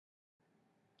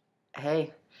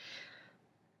Hey,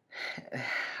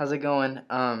 how's it going?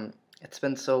 It's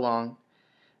been so long,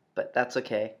 but that's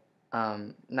okay.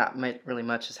 Not really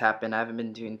much has happened. I haven't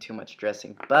been doing too much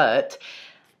dressing, but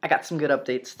I got some good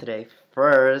updates today.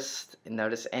 First,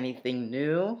 notice anything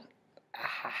new?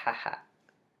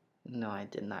 No, I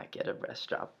did not get a breast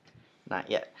job.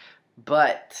 Not yet.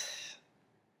 But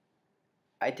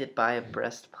I did buy a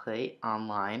breastplate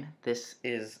online. This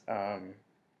is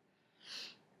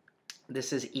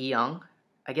Young.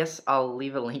 I guess I'll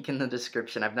leave a link in the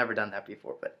description. I've never done that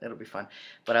before, but it'll be fun.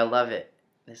 But I love it.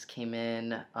 This came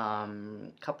in a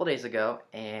couple days ago,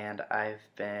 and I've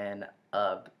been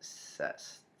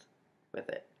obsessed with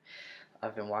it.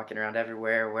 I've been walking around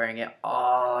everywhere, wearing it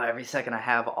every second I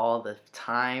have, all the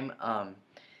time.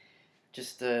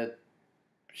 Just to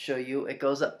show you, it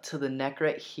goes up to the neck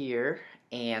right here,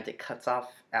 and it cuts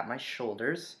off at my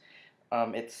shoulders.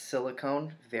 It's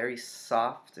silicone, very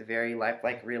soft, very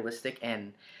lifelike, realistic,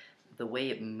 and the way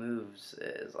it moves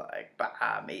is like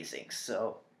amazing.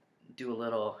 So do a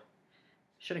little,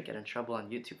 shouldn't get in trouble on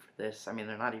YouTube for this. I mean,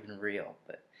 they're not even real,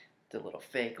 but do a little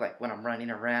fake, like when I'm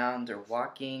running around or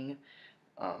walking.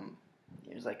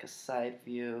 Here's like a side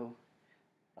view.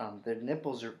 The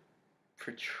nipples are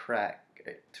protract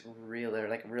they're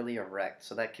like really erect,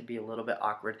 so that could be a little bit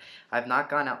awkward. I've not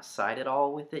gone outside at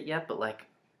all with it yet, but like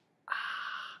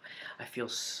I feel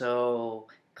so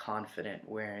confident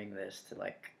wearing this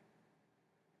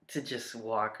to just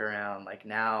walk around like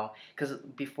now, because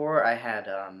before I had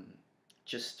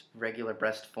just regular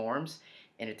breast forms,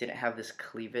 and it didn't have this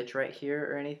cleavage right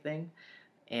here or anything,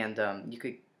 and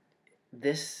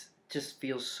this just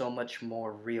feels so much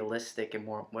more realistic and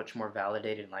much more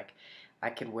validated. Like I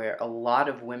could wear a lot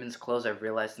of women's clothes. I've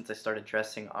realized since I started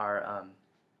dressing are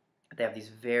they have these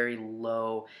very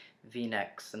low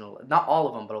V-necks, and not all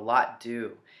of them, but a lot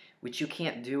do, which you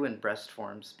can't do in breast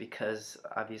forms because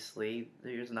obviously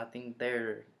there's nothing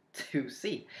there to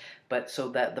see. But so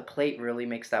that the plate really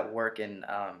makes that work, and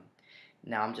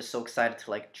now I'm just so excited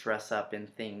to like dress up in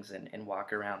things and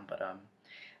walk around. But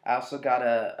I also got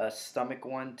a stomach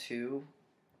one too,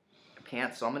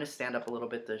 pants. So I'm gonna stand up a little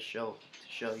bit to show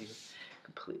you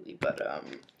completely. But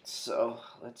so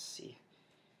let's see.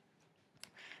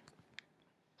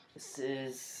 This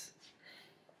is.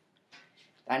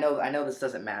 I know this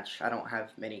doesn't match. I don't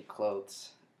have many clothes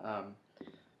for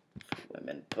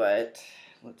women, but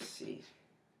let's see.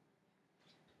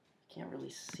 Can't really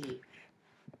see,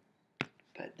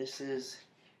 but this is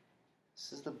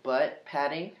the butt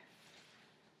padding.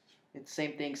 It's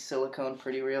same thing, silicone,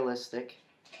 pretty realistic,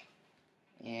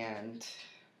 and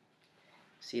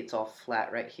see it's all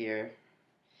flat right here,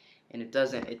 and it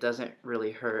doesn't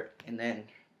really hurt. And then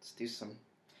let's do some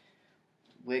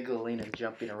wiggling and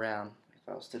jumping around.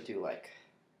 If I was to do like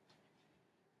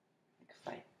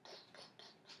fight,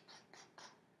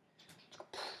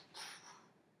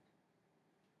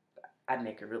 I'd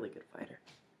make a really good fighter.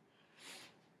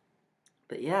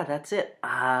 But yeah, that's it.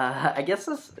 I guess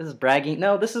this is bragging.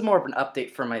 No, this is more of an update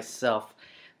for myself,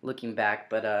 looking back.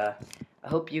 But I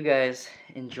hope you guys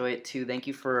enjoy it too. Thank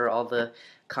you for all the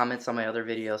comments on my other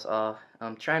videos.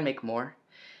 I'll try and make more.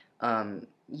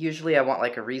 Usually I want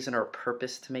like a reason or a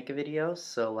purpose to make a video.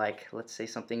 So like, let's say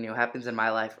something new happens in my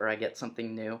life or I get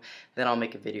something new, then I'll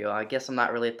make a video. I guess I'm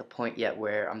not really at the point yet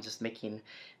where I'm just making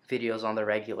videos on the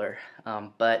regular.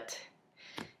 But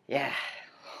yeah,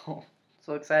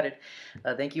 so excited.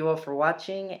 Thank you all for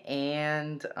watching,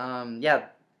 and yeah,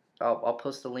 I'll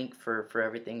post a link for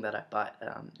everything that I bought.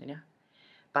 And yeah,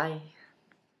 bye.